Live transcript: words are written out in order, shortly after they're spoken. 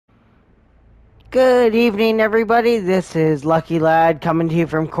Good evening, everybody. This is Lucky Lad coming to you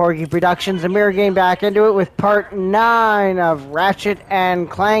from Corgi Productions, and we're getting back into it with part 9 of Ratchet and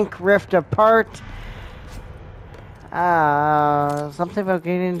Clank Rift Apart. Something about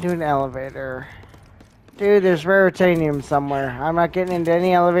getting into an elevator. Dude, there's raritanium somewhere. I'm not getting into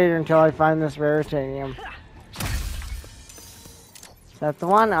any elevator until I find this raritanium. Is that the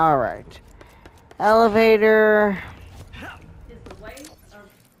one? Alright. Elevator.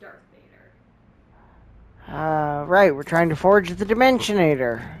 Right, we're trying to forge the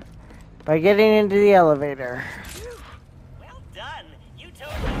Dimensionator by getting into the elevator. Well done. You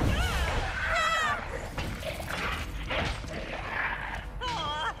totally.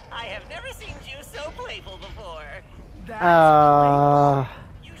 Aw, I have never seen you so playful before.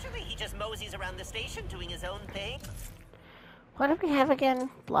 Usually he just moseys around the station doing his own thing. What do we have again?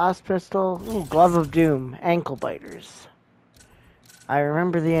 Blast pistol, ooh, glove of doom, ankle biters. I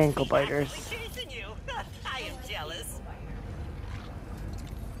remember the ankle biters. Chasing you. I am jealous.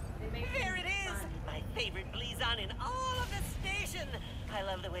 There it is, my favorite Blizon in all of the station. I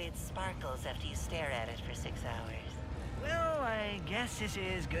love the way it sparkles after you stare at it for 6 hours. Well, I guess this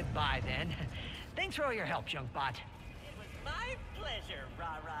is goodbye then. Thanks for all your help, Junkbot. It was my pleasure,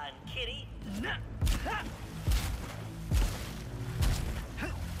 Rah-Rah and Kitty.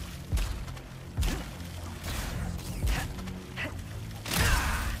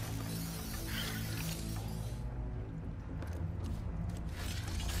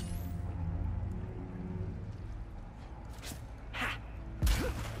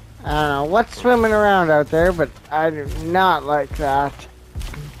 I don't know what's swimming around out there, but I do not like that.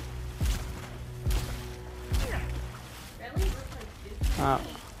 Oh.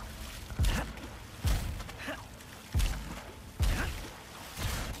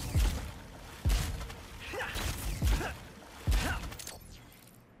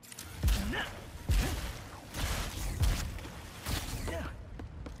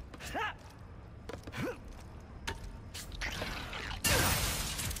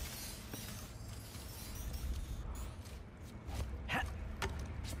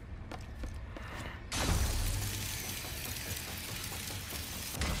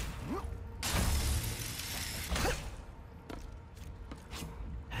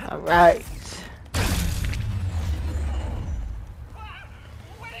 Alright.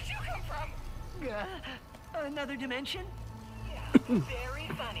 Where did you come from? Another dimension? Very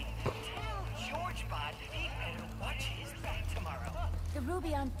funny. Tell GeorgeBot he better watch his back tomorrow. The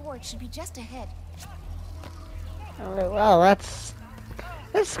Rubion Forge should be just ahead. Alright, well, that's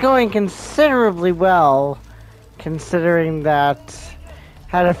going considerably well, considering that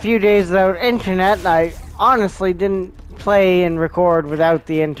had a few days without internet, and I honestly didn't play and record without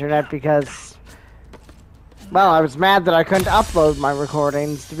the internet because, well, I was mad that I couldn't upload my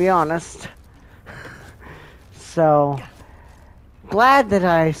recordings, to be honest. So, glad that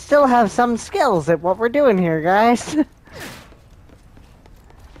I still have some skills at what we're doing here, guys.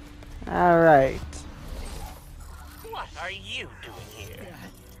 Alright. What are you doing here?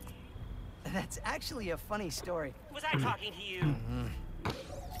 That's actually a funny story. Was I talking to you?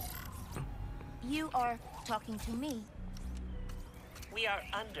 You are talking to me. We are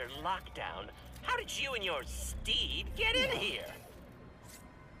under lockdown. How did you and your steed get in here?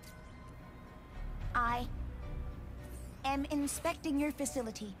 I am inspecting your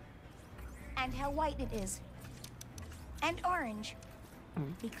facility. And how white it is. And orange.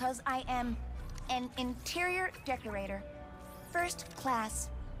 Because I am an interior decorator. First class.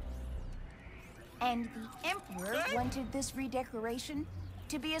 And the Emperor wanted this redecoration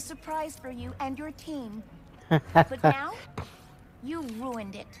to be a surprise for you and your team. But now, you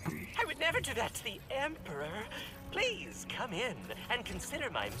ruined it. I would never do that to the Emperor. Please come in and consider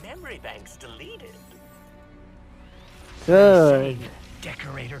my memory banks deleted. Good.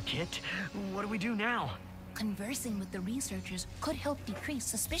 Decorator Kit, what do we do now? Conversing with the researchers could help decrease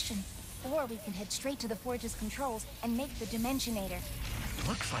suspicion. Or we can head straight to the Forge's controls and make the Dimensionator.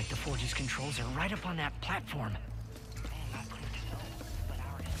 Looks like the Forge's controls are right up on that platform.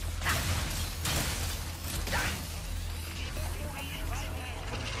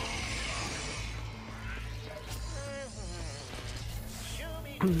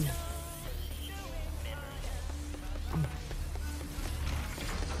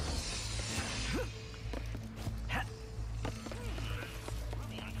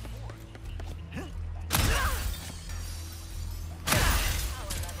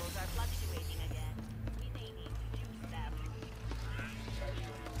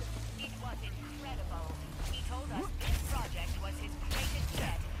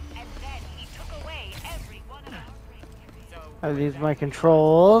 Are these my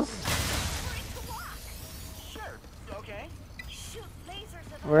controls?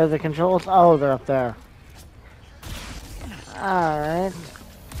 Where are the controls? Oh, they're up there. Alright.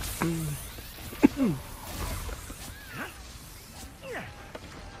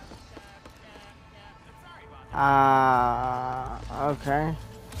 Okay.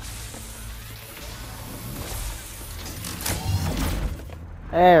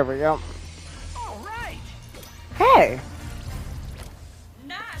 There we go. All right. Hey!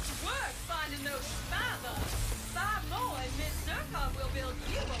 Nice work finding those spy bugs. 5 more and Miss Zircon will build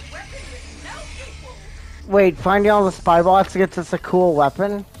you a weapon with no equal. Wait, finding all the spy bots gets us a cool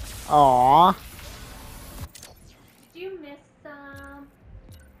weapon? Aww. Did you miss some?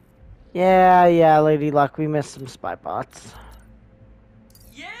 Yeah, Lady Luck, we missed some spy bots.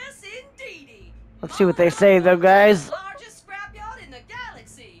 Yes, indeedy. Let's see what they say, though, guys. Largest scrapyard in the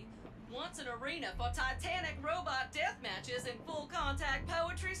galaxy. Once an arena for titanic robot death matches and full contact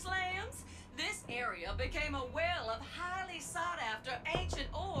poetry slams, this area became a well of highly sought after ancient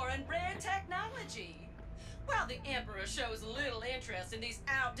ore and rare technology. While the Emperor shows little interest in these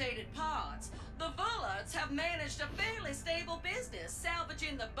outdated parts, the Vullards have managed a fairly stable business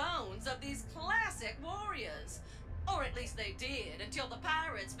salvaging the bones of these classic warriors. Or at least they did, until the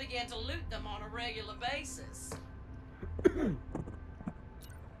pirates began to loot them on a regular basis.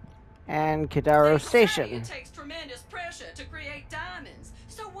 And Kadaro They Station. say it takes tremendous pressure to create diamonds,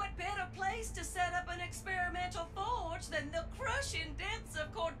 so what better place to set up an experimental forge than the crushing depths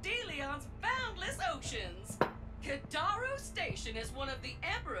of Cordelion's boundless oceans? Kadaro Station is one of the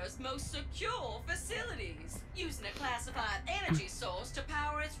Emperor's most secure facilities, using a classified energy source to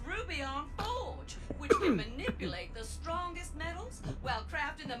power its Rubion forge, which can manipulate the strongest metals while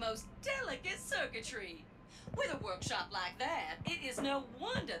crafting the most delicate circuitry. With a workshop like that, it is no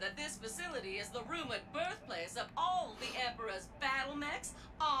wonder that this facility is the rumored birthplace of all the Emperor's battle mechs,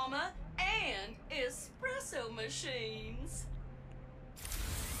 armor, and espresso machines.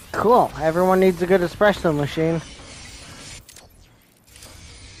 Cool. Everyone needs a good espresso machine.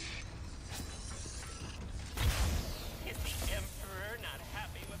 Is the Emperor not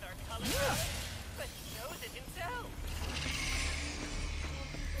happy with our color? But he knows it himself.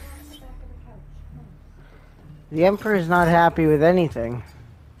 The Emperor's not happy with anything.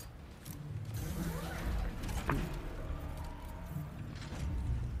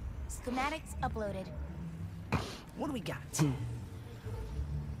 Schematics uploaded. What do we got?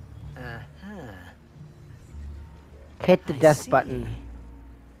 Uh-huh. Hit the I death see. button.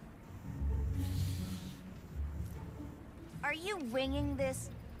 Are you winging this?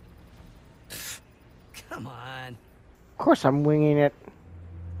 Come on. Of course I'm winging it.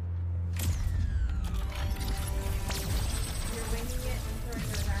 You're winging it and throwing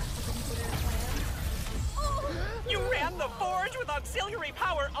your back to consider plan? You ran the forge with auxiliary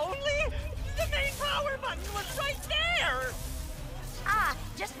power only? The main power button was right there! Ah,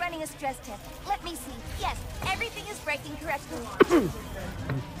 just running a stress test. Let me see. Yes, everything is breaking correctly.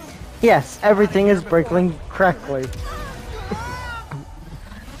 Yes, everything is breaking correctly.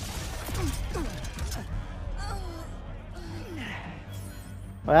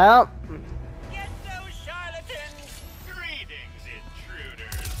 Well, Get those charlatans! Greetings,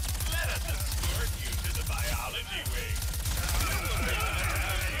 intruders. Let us escort you to the biology wing.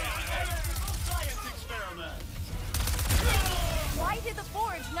 Science experiment. Why did the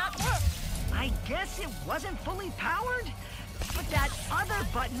forge not work? I guess it wasn't fully powered? But that other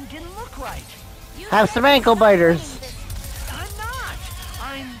button didn't look right. You Have said some you ankle were biters. winging this. I'm not.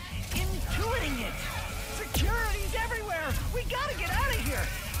 I'm intuiting it. Security's everywhere. We gotta get out of here.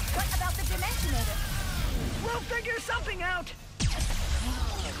 What about the Dimensionator? We'll figure something out.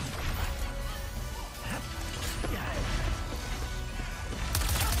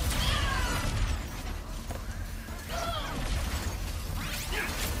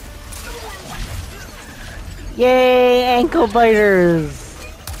 yay, ankle biters!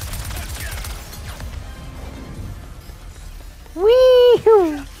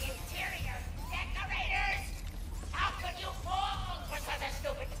 Wee-hoo! Interior decorators! How could you fall for such a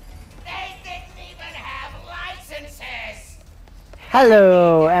stupid... They didn't even have licenses!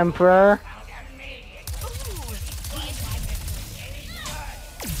 Hello, Emperor. Found immediate.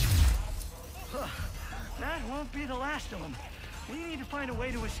 That won't be the last of them. We need to find a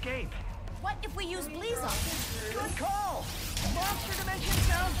way to escape. What if we use Blizon? Good call. Monster Dimension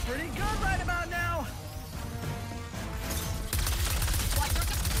sounds pretty good right about now.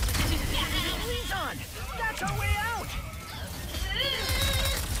 Blizon! That's our way out!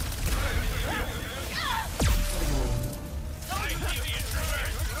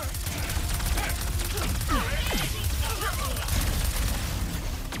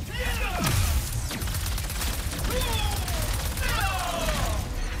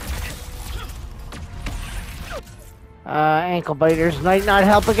 Ankle biters might not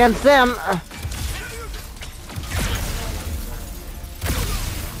help against them.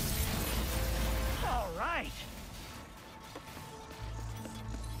 All right.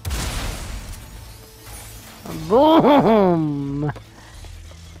 Boom!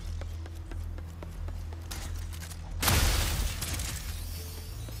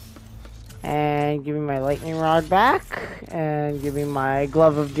 And give me my lightning rod back. And give me my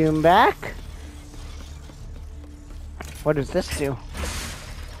glove of doom back. What does this do?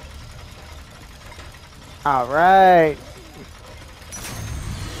 Alright.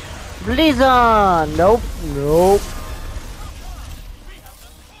 Blizon! Nope, nope.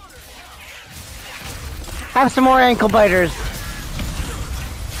 Have some more ankle biters.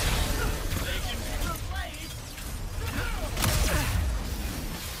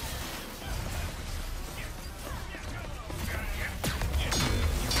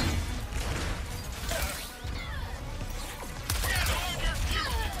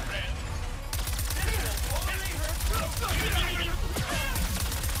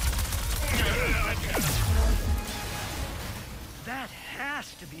 That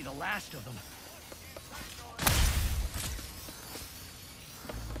has to be the last of them.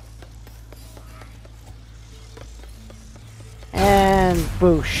 And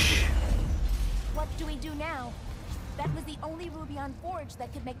boosh. What do we do now? That was the only ruby on Forge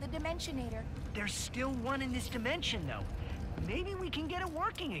that could make the Dimensionator. There's still one in this dimension, though. Maybe we can get it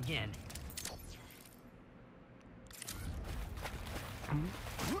working again.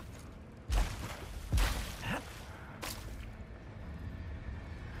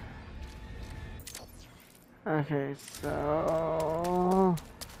 Okay, so...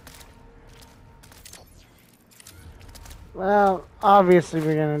 Well, obviously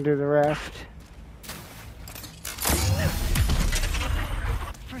we're gonna do the rift.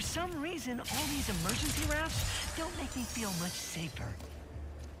 For some reason, all these emergency rafts don't make me feel much safer.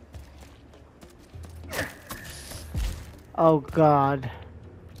 Oh god.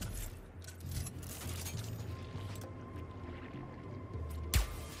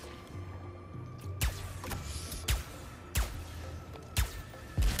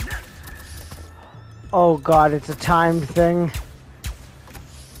 Oh god, it's a timed thing.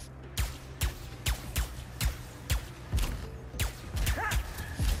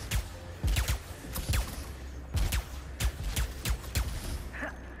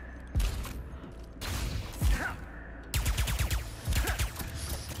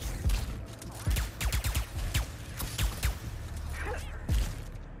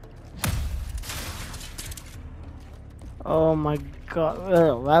 Oh my god,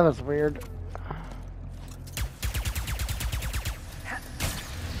 ugh, that was weird.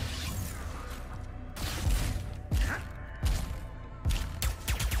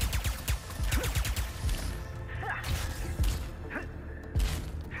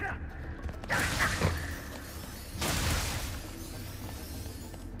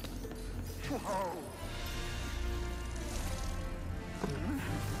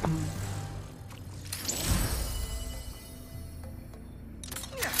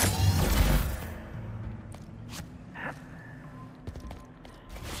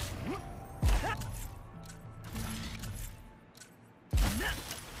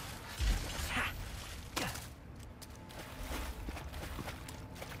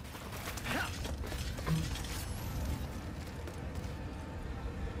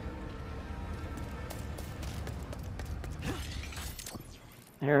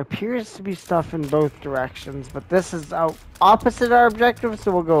 There appears to be stuff in both directions, but this is opposite our objective,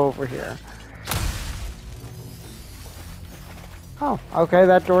 so we'll go over here. Oh, okay,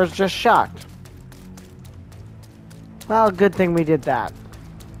 that door's just shut. Well, good thing we did that.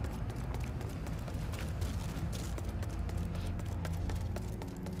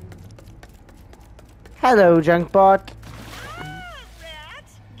 Hello, Junkbot.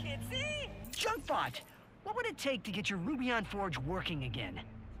 Junkbot, what would it take to get your Ruby on Forge working again?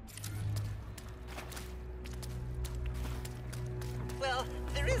 Well,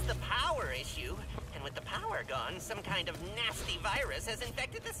 there is the power issue. And with the power gone, some kind of nasty virus has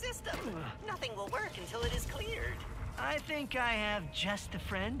infected the system. Nothing will work until it is cleared. I think I have just the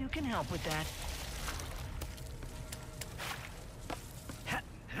friend who can help with that.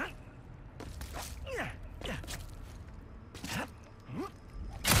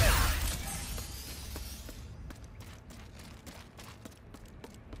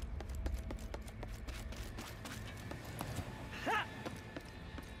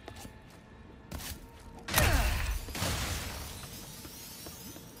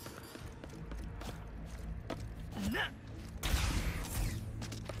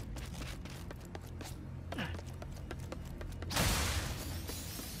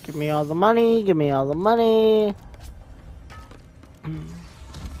 Give me all the money, give me all the money.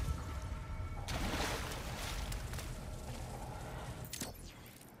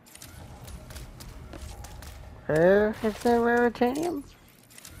 Where is there raritanium?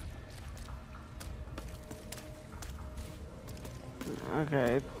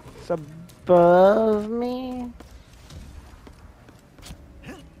 Okay, it's above me.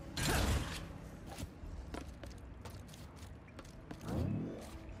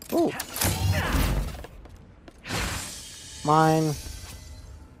 Ooh. Mine.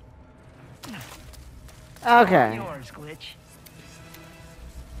 Okay. Yours, Glitch.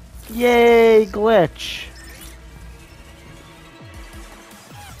 Yay, glitch.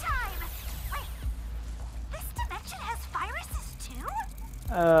 Time! Wait, this dimension has viruses too?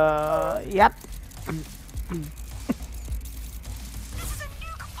 Yep. This is a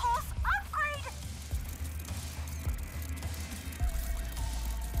nuke pulse upgrade!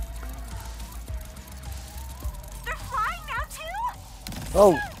 They're flying now too?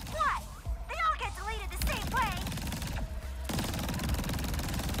 Oh, What? They all get deleted the same way.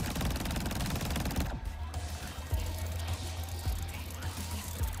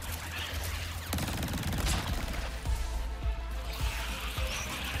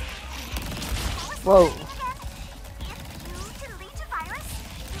 whoa. If you delete a virus,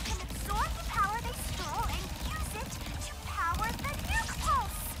 you can absorb the power they stole and use it to power the nuke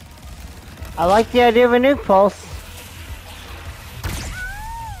pulse. I like the idea of a nuke pulse.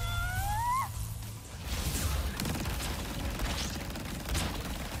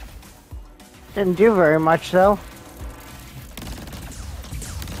 Didn't do very much though.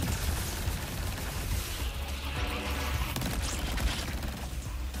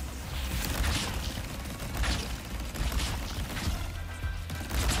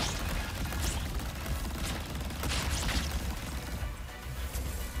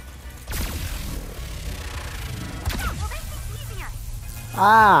 Well, this is easier.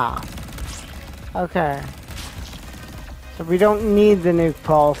 Ah. Okay. So we don't need the nuke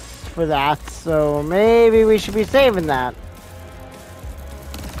pulse for that, so maybe we should be saving that.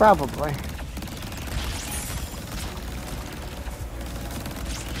 Probably.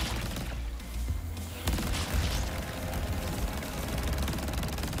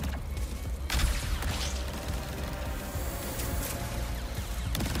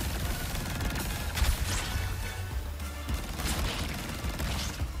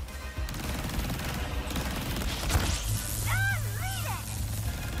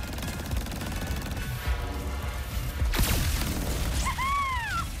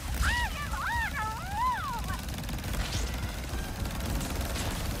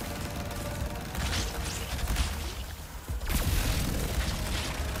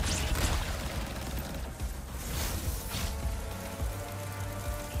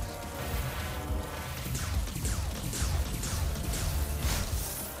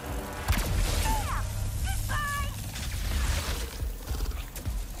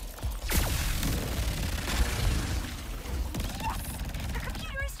 The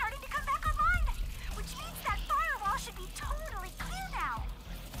computer is starting to come back online, which means that firewall should be totally clear now.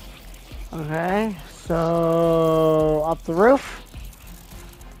 Okay, so up the roof.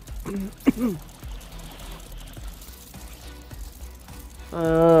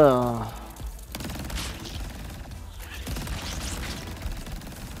 Ugh.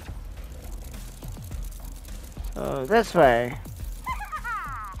 So this way.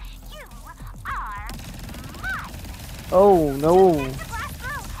 You are mine. Oh no. To blast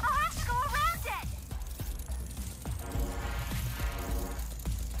through, I'll have to go around it.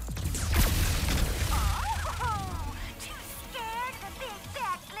 Oh, too scared of the big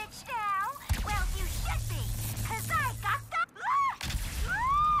bad glitch now? Well, you should be, 'cause I got the...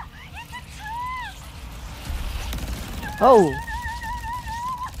 It's a tree! Oh.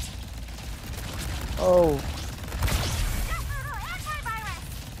 Oh. Just a little antivirus.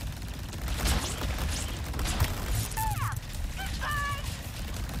 Bam! Goodbye!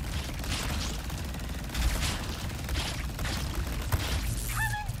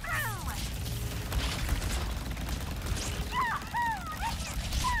 Coming through! Yahoo! This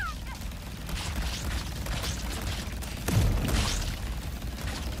is fun!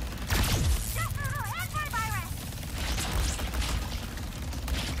 Just a little antivirus.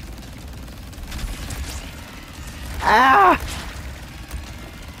 Ah!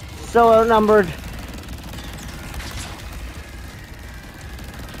 So outnumbered. Just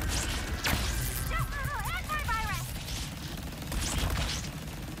a little antivirus.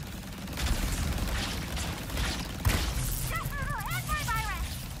 Just a little antivirus.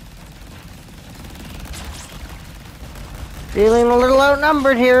 Feeling a little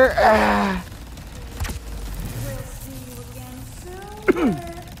outnumbered here. We'll see you again soon.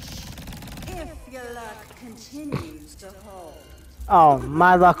 If your luck continues to hold. Oh,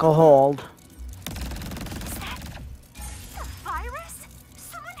 my luck will hold. The virus?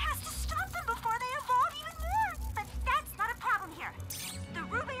 Someone has to stop them before they evolve even more. But that's not a problem here. The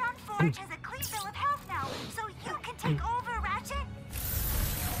Rubion Forge has a clean bill of health now, so you can take over, Ratchet.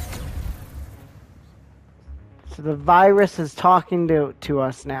 So the virus is talking to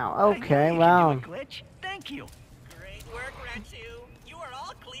us now. Okay, I knew you could well. do it, Glitch. Thank you. Great work, Ratchu. You are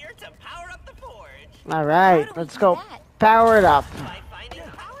all clear to power up the forge. Alright, How do we let's do go. that? Power it up. By finding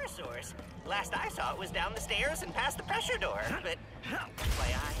the power source. Last I saw it was down the stairs and past the pressure door. But,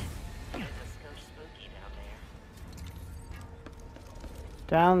 FYI, it's a skosh spooky down there.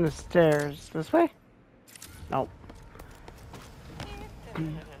 Down the stairs. This way? Nope.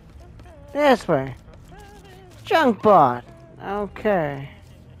 This way. Junkbot. Okay.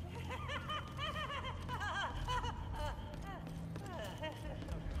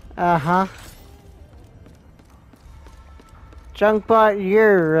 Uh-huh. Junkbot,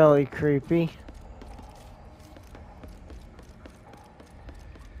 you're really creepy.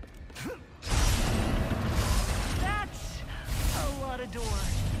 That's a lot of doors.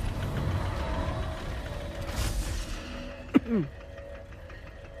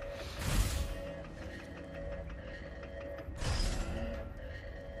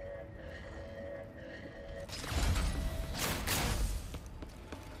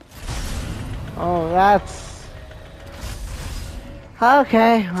 Oh, that's...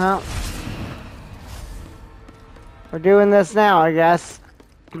 Okay, well... We're doing this now, I guess.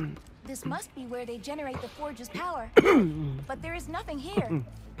 This must be where they generate the Forge's power. But there is nothing here.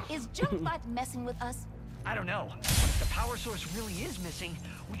 Is Junkbot messing with us? I don't know. If the power source really is missing,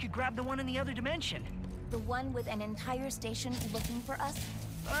 we could grab the one in the other dimension. The one with an entire station looking for us?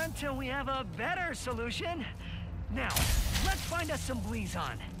 Until we have a better solution. Now, let's find us some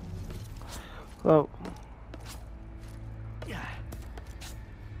Blizon. Whoa. Yeah.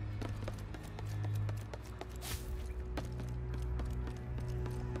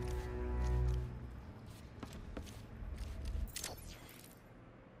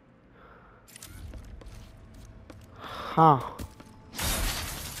 Huh.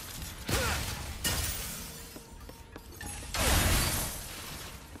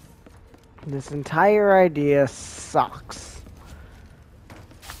 This entire idea sucks.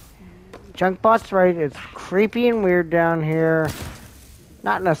 Junkbot's right, it's creepy and weird down here.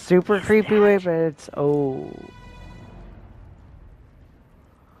 Not in a super creepy way, but it's... Oh.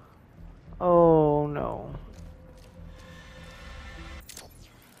 Oh no.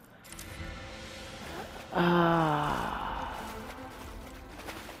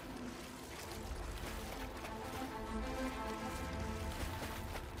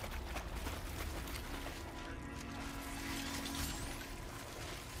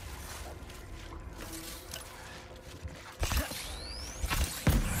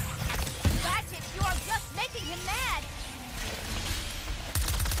 Ratchet, you are just making him mad!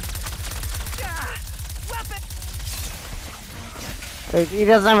 Weapon! Wait, he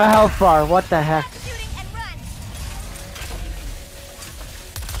doesn't have a health bar, what the heck? Stop shooting and run!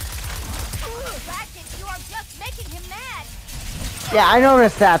 Ratchet, you are just making him mad! Yeah, I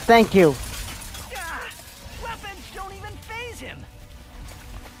noticed that, thank you. Weapons don't even phase him.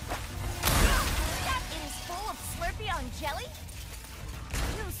 That is full of Slurpee on jelly?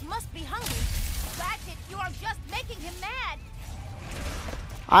 Zeus must be hungry. Ratchet, you are just making him mad!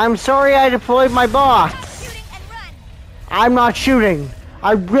 I'm sorry I deployed my bots. Stop shooting and run! I'm not shooting.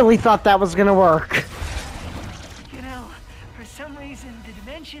 I really thought that was gonna work. You know, for some reason, the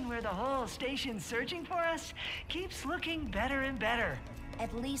dimension where the whole station's searching for us keeps looking better and better.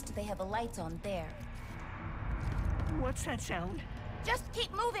 At least they have the lights on there. What's that sound? Just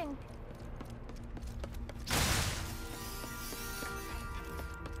keep moving!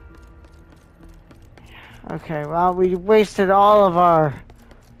 Okay, well, we wasted all of our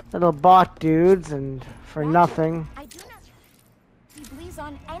little bot dudes and for Ratchet, nothing. I do not see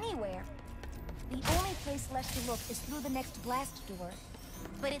Blizon anywhere. The only place left to look is through the next blast door.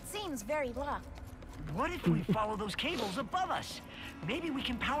 But it seems very locked. What if we follow those cables above us? Maybe we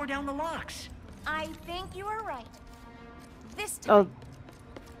can power down the locks. I think you are right. This time, Oh,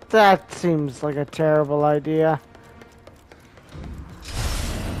 that seems like a terrible idea.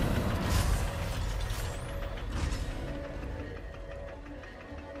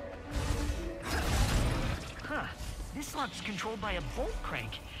 Huh. This lock's controlled by a bolt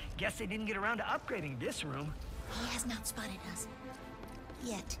crank. Guess they didn't get around to upgrading this room. he has not spotted us.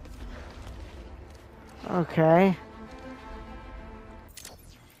 Yet. Okay.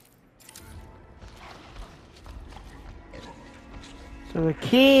 So the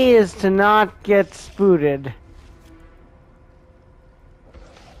key is to not get spooted.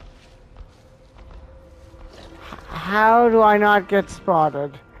 How do I not get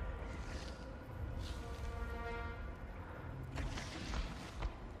spotted?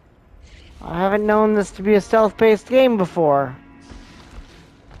 I haven't known this to be a stealth-based game before.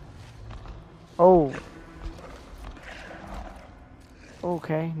 Oh.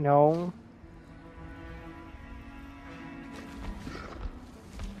 Okay, no.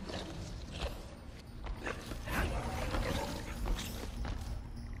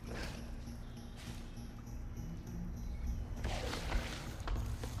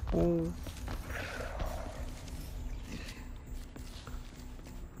 Oh.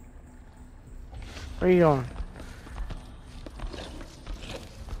 Where are you going?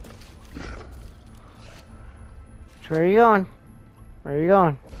 Where are you going? Where are you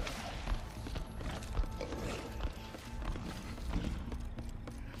going?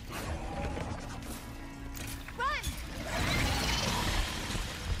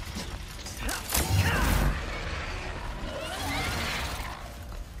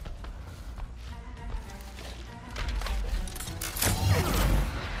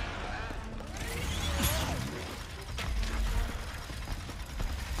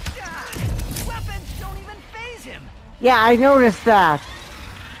 Weapons don't even phase him. Yeah, I noticed that.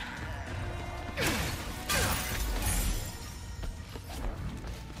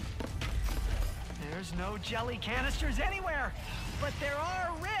 There's no jelly canisters anywhere, but there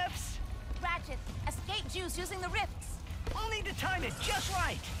are rifts. Ratchet, escape juice using the rifts. I'll need to time it just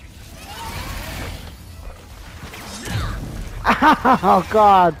right. Oh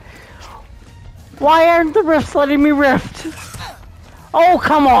God. Why aren't the rifts letting me rift? Oh,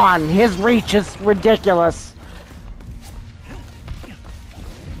 come on! His reach is ridiculous.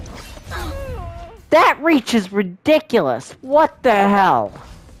 That reach is ridiculous. What the hell?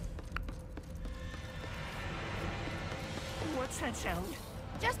 What's that sound?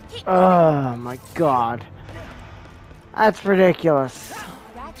 Just keep Oh my God. That's ridiculous.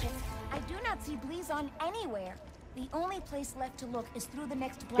 Ratchet, I do not see Blizon anywhere. The only place left to look is through the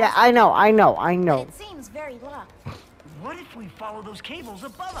next blast. Yeah, I know. It seems very locked. What if we follow those cables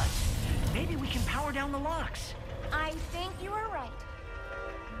above us? Maybe we can power down the locks. I think you are right.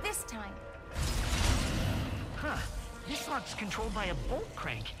 This time. Huh. This lock's controlled by a bolt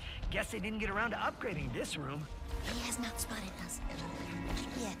crank. Guess they didn't get around to upgrading this room. He has not spotted us.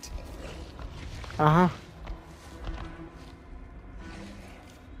 Yet. Uh-huh.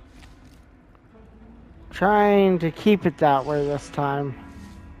 Trying to keep it that way this time.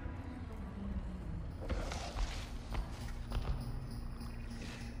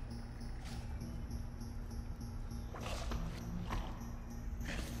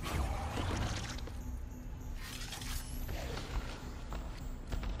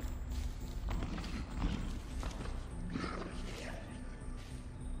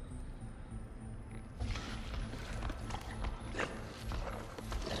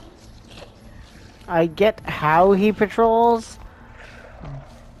 I get how he patrols.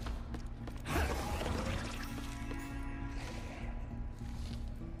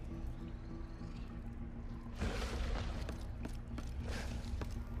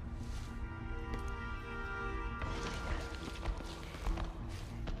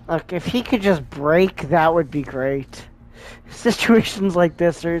 Look, if he could just break, that would be great. Situations like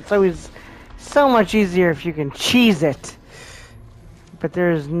this are, it's always so much easier if you can cheese it. But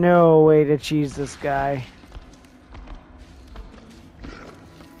there's no way to cheese this guy.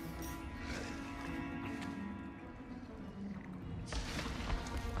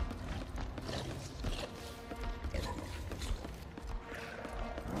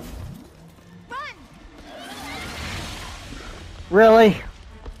 Run! Really?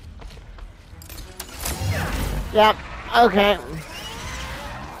 Yep, okay.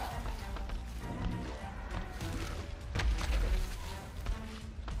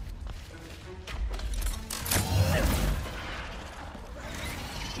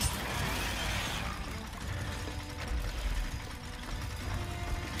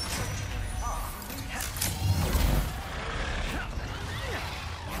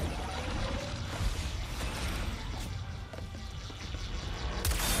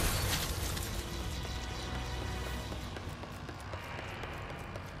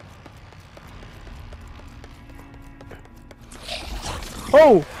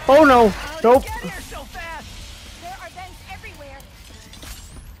 Oh! Oh no! Nope. Get here so fast. There are vents everywhere.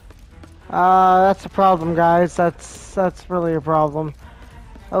 That's a problem, guys. That's really a problem.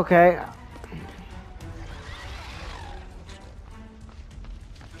 Okay.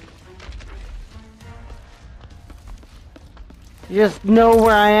 You just know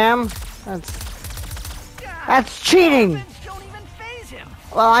where I am? That's cheating! Weapons don't even phase him.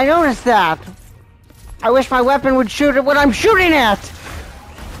 Well, I noticed that. I wish my weapon would shoot at what I'm shooting at!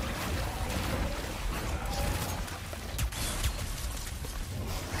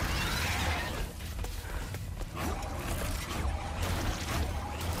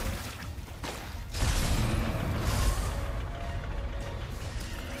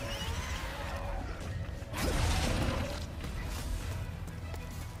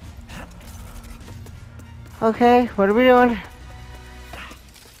 Okay, what are we doing?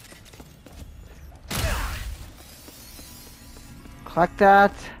 Collect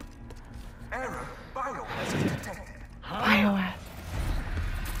that. Error. Biohazard detected. Biohazard.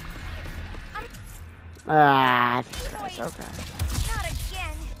 Ah, that's okay. Not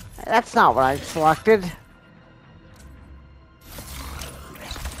again. That's not what I selected. What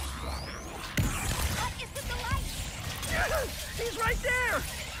is with the light? He's right there.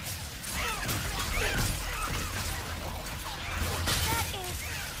 That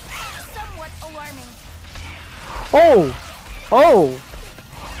is somewhat alarming. Oh! Oh!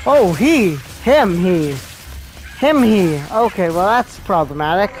 Oh, he! Him, he! Him, he! Okay, well that's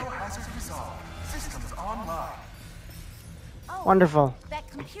problematic. Biohazard resolved. Systems online. Oh, Wonderful. that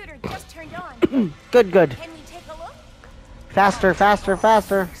computer just turned on. Good, good. Can we take a look? Faster, faster,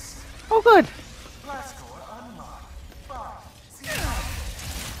 faster. Oh, good. Blast door unlocked. 5, 0.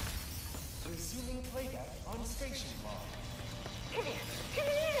 Resuming playback on station log. Come here. Come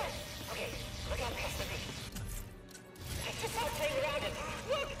here. Okay, look out past the me. I just saw it playing around and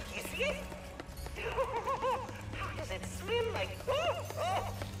look, you see it? How does it swim like?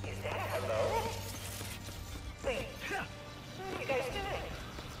 Oh, is that a hello? Wait, what are you guys doing?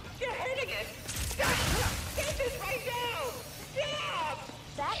 You're hurting it. Stop! Get this right now! Stop!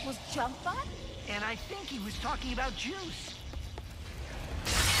 That was Junkbot? And I think he was talking about juice.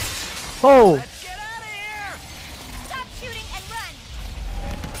 Oh! Let's get out of here. Stop shooting and run!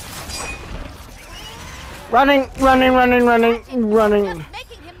 Running, running, running, running, running. Just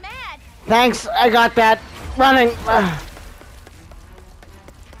making him mad. Thanks, I got that. Running.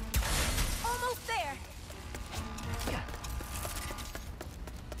 Almost there.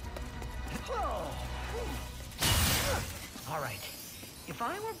 All right. If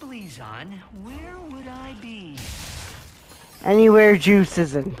I were Blizon, where would I be? Anywhere Juice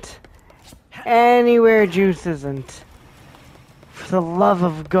isn't. Anywhere Juice isn't. For the love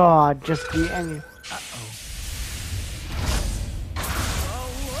of God, just be any.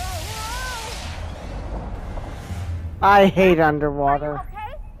 I hate underwater.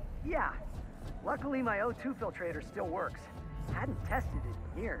 Okay? Yeah. Luckily, my O2 filtrator still works. Hadn't tested it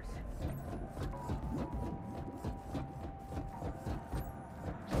in years.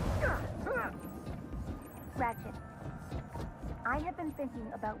 Ratchet, I have been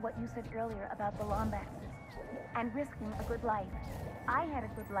thinking about what you said earlier about the Lombaxes and risking a good life. I had a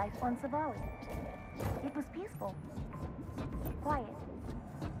good life on Savali. It was peaceful, quiet,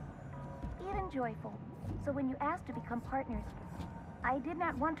 even joyful. So when you asked to become partners, I did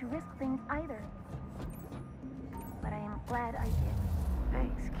not want to risk things either. But I am glad I did.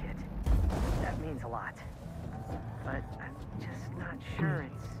 Thanks, kid. That means a lot. But I'm just not sure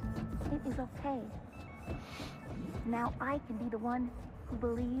it's... It is okay. Now I can be the one who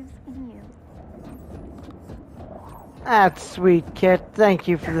believes in you. That's sweet, Kit. Thank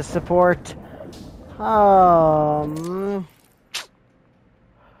you for the support. Um...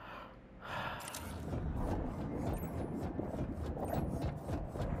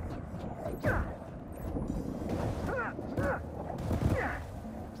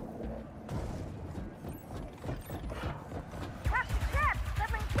 Captain Crab,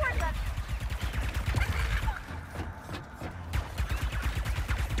 settling towards us.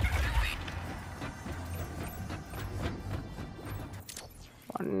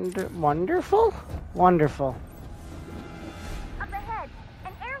 Wonderful? Wonderful. Up ahead,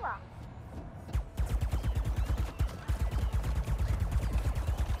 an airlock.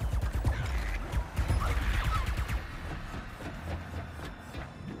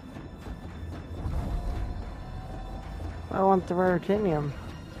 I want the Raritanium.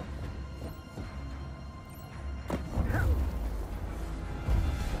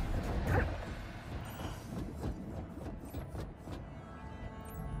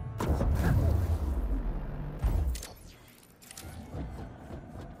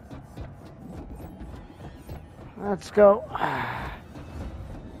 Let's go.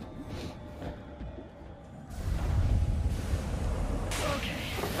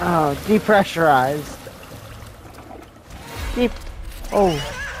 Oh, depressurized. Oh.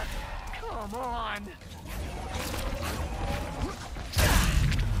 Come on!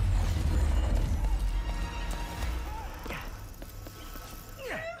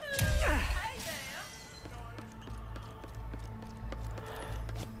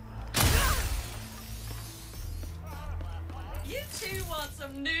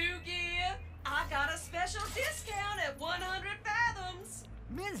 Want some new gear? I got a special discount at 100 fathoms.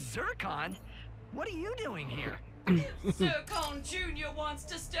 Ms. Zircon, what are you doing here? If Zircon Jr. wants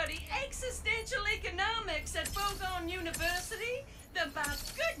to study existential economics at Bogon University, then by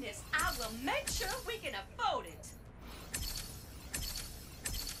goodness, I will make sure we can afford it.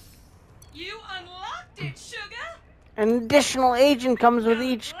 You unlocked it, sugar. An additional agent comes with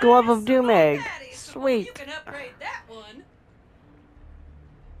each Glove of Doom egg. Sweet. You can upgrade that one.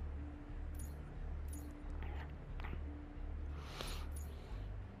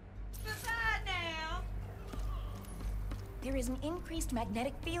 Beside now. There is an increased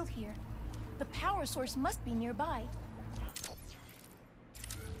magnetic field here. The power source must be nearby.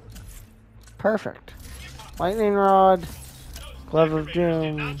 Perfect. Lightning Rod. Glove of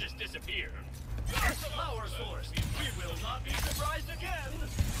Doom. Just disappear. That's the power source. We will not be surprised again.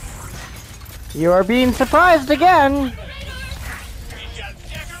 You are being surprised again. We shall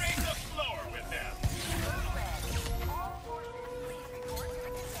decorate the floor with them.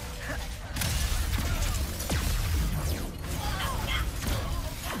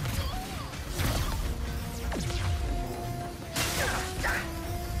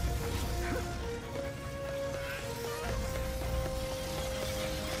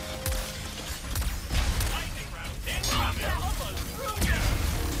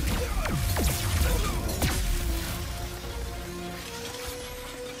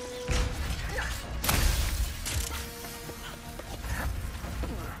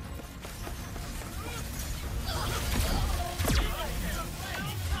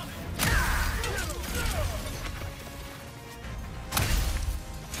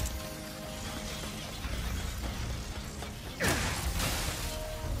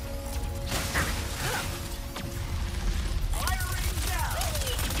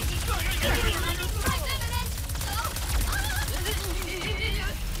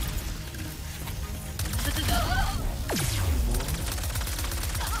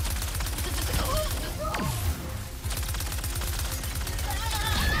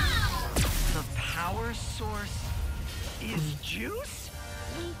 The power source is juice?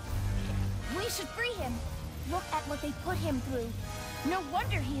 We should free him. Look at what they put him through. No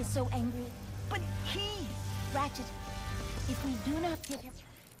wonder he is so angry. But he... Ratchet, if we do not give him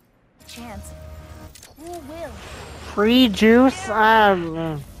a chance, who will? Free juice?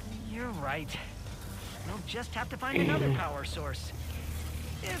 You're right. We'll just have to find another power source.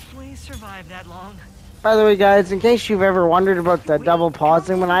 If we survive that long. By the way, guys, in case you've ever wondered about the double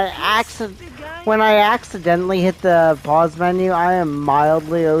pausing, when I accidentally hit the pause menu, I am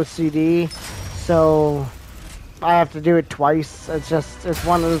mildly OCD, so I have to do it twice. It's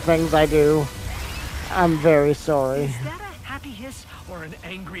one of the things I do. I'm very sorry. Is that a happy hiss or an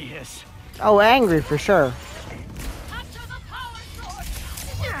angry hiss? Oh, angry for sure.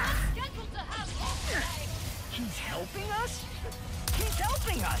 He's helping us? He's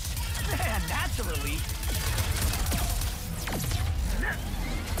helping us! Man, that's a relief.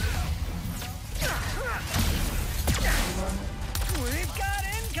 We've got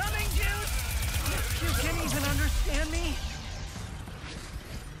incoming juice! You can't even understand me?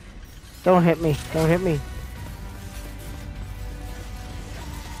 Don't hit me. Don't hit me.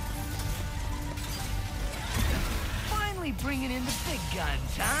 Finally bringing in the big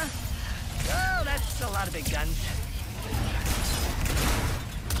guns, huh? Oh, that's a lot of big guns.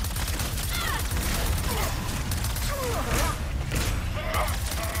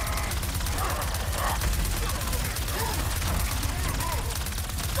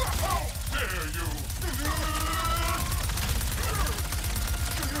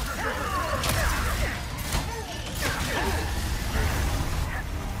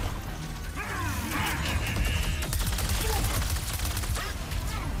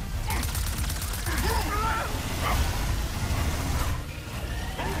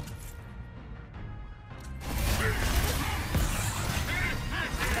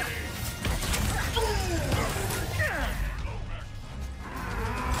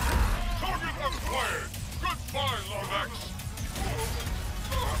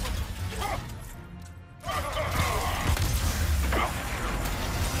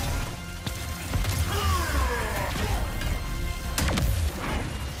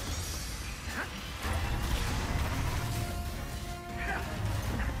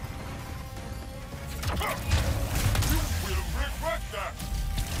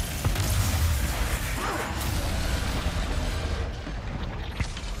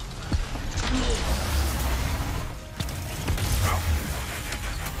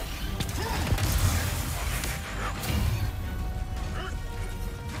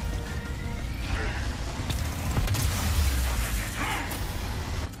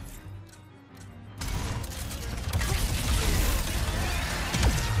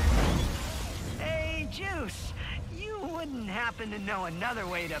 happen to know another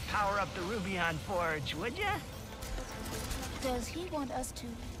way to power up the Rubion Forge, would ya? Does he want us to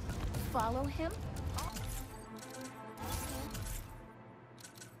follow him?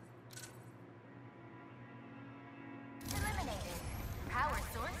 Eliminated. Power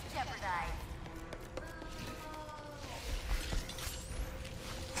source jeopardized.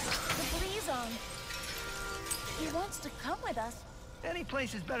 The Blazon. He wants to come with us. Any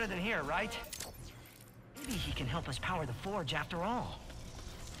place is better than here, right? Maybe he can help us power the forge after all.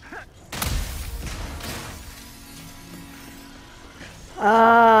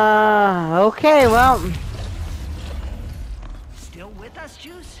 Okay, well. Still with us,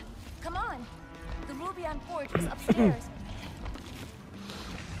 Juice? Come on. The Rubion Forge is upstairs.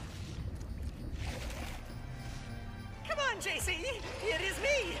 Come on, JC! It is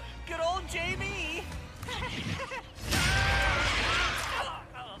me! Good old JB!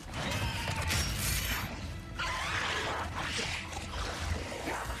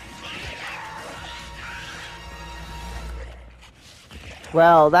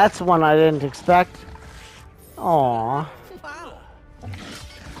 Well, that's one I didn't expect. Aww. Wow!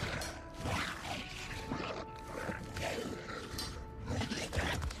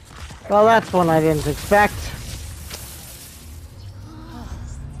 Well, that's one I didn't expect.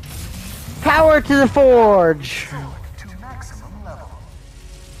 Power to the forge! To maximum level.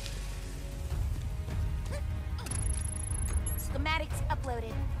 Schematics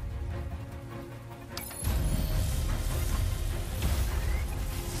uploaded.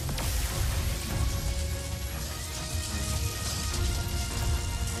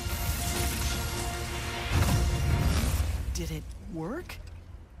 Did it work?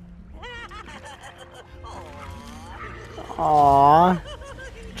 Aww.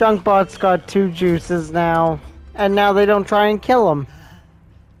 Junkbot's got 2 juices now. And now they don't try and kill him.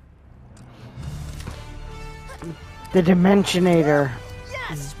 The Dimensionator.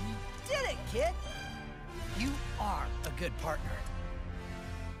 Yes, we did it, kid. You are a good partner.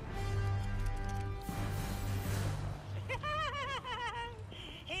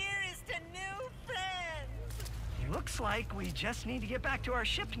 Here is to new friends! Looks like we just need to get back to our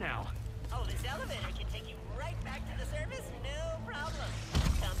ship now. Oh, this elevator can take you right back to the surface, no problem.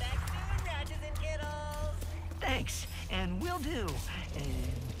 Come back soon, Ratchets and Kittles! Thanks, and will do.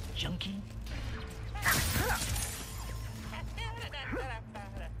 Junkie?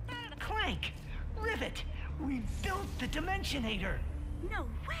 Clank! Rivet! We built the Dimensionator! No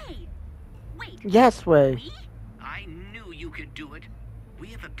way! Wait, Yes, way. we? I knew you could do it. We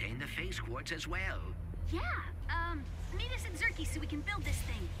have obtained the phase quartz as well. Yeah, meet us at Zerky so we can build this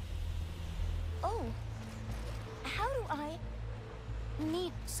thing. Oh. How do I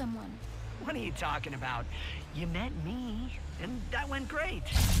meet someone? What are you talking about? You met me, and that went great.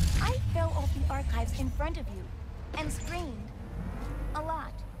 I fell off the archives in front of you and screamed. A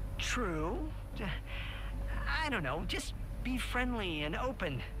lot. True. I don't know, just be friendly and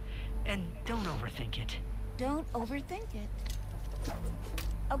open. And don't overthink it. Don't overthink it.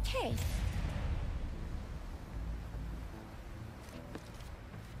 Okay.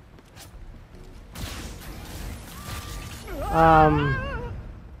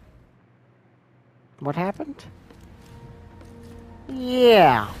 What happened?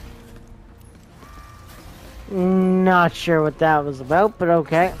 Yeah. Not sure what that was about, but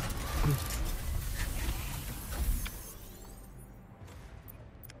okay.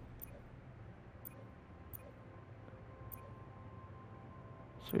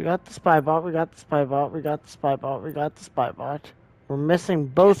 So we got the spy bot, we got the spy bot, we got the spy bot, we got the spy bot. We're missing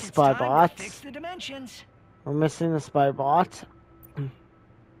both Guess it's spy time to bots. fix the dimensions. We're missing the spy bot.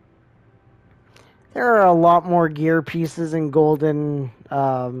 There are a lot more gear pieces and golden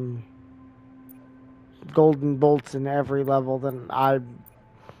bolts in every level than I'm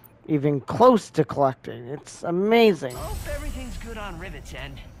even close to collecting. It's amazing. Hope everything's good on Rivet's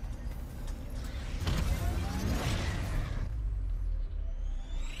end.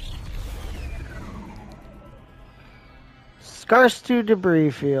 Skarstu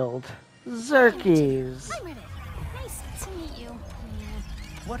debris field. Zerkies. Hi, Rivet. Nice to meet you.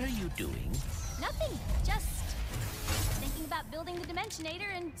 What are you doing? Nothing, just thinking about building the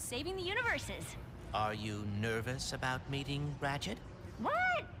Dimensionator and saving the universes. Are you nervous about meeting Ratchet?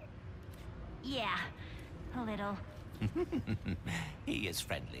 What? Yeah, a little. He is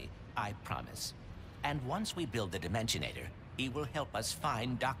friendly, I promise. And once we build the Dimensionator, he will help us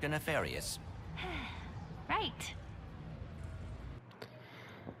find Dr. Nefarious. Right.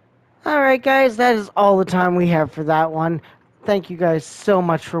 Alright guys, that is all the time we have for that one. thank you guys so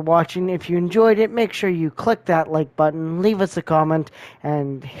much for watching. If you enjoyed it, make sure you click that like button, leave us a comment,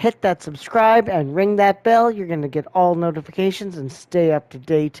 and hit that subscribe and ring that bell. You're going to get all notifications and stay up to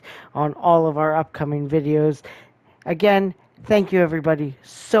date on all of our upcoming videos. Again, thank you everybody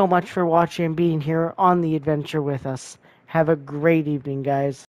so much for watching and being here on the adventure with us. Have a great evening, guys.